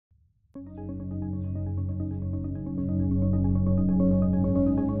Until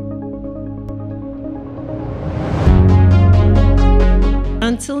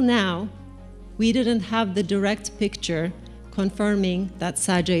now, we didn't have the direct picture confirming that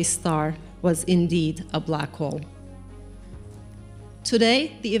Sgr A star was indeed a black hole.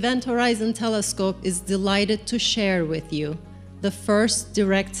 Today, the Event Horizon Telescope is delighted to share with you the first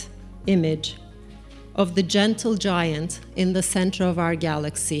direct image of the gentle giant in the center of our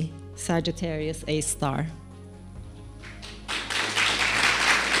galaxy, Sagittarius A star.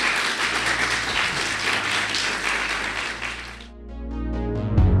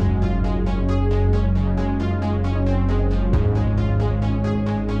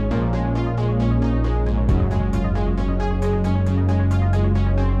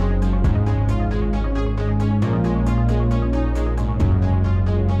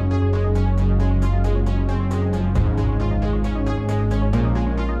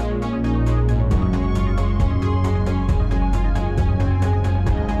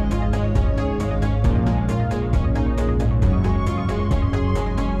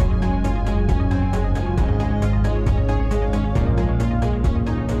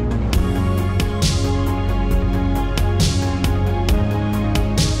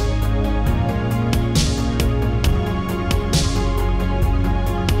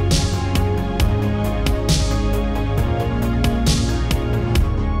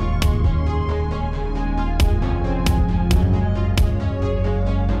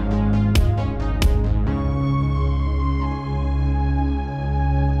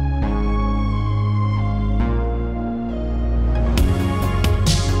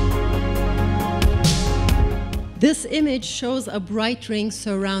 This image shows a bright ring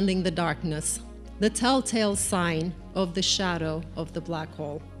surrounding the darkness, the telltale sign of the shadow of the black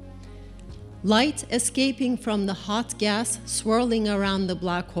hole. Light escaping from the hot gas swirling around the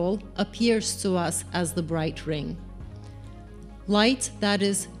black hole appears to us as the bright ring. Light that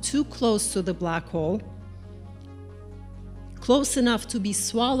is too close to the black hole, close enough to be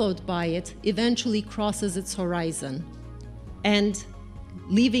swallowed by it, eventually crosses its horizon and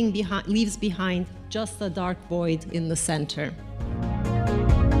leaves behind just a dark void in the center.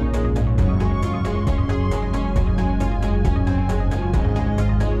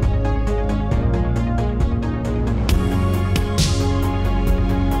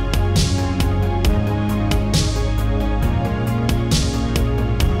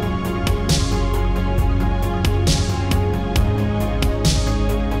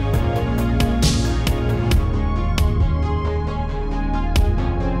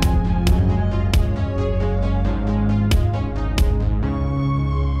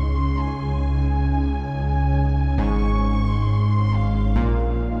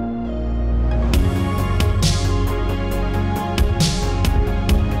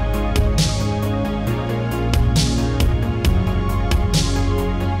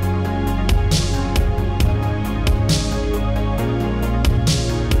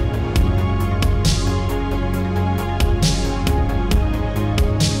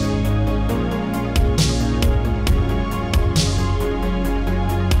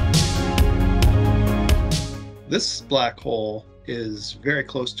 This black hole is very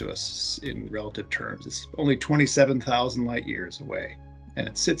close to us in relative terms. It's only 27,000 light years away, and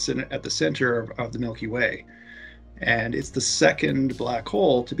it sits at the center of the Milky Way. And it's the second black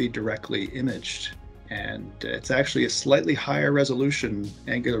hole to be directly imaged. And it's actually a slightly higher resolution,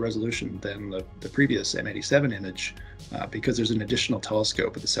 angular resolution, than the previous M87 image, because there's an additional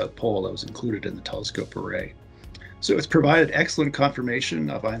telescope at the South Pole that was included in the telescope array. So it's provided excellent confirmation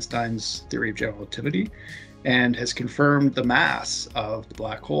of Einstein's theory of general relativity, and has confirmed the mass of the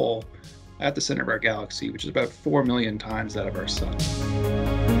black hole at the center of our galaxy, which is about 4 million times that of our sun.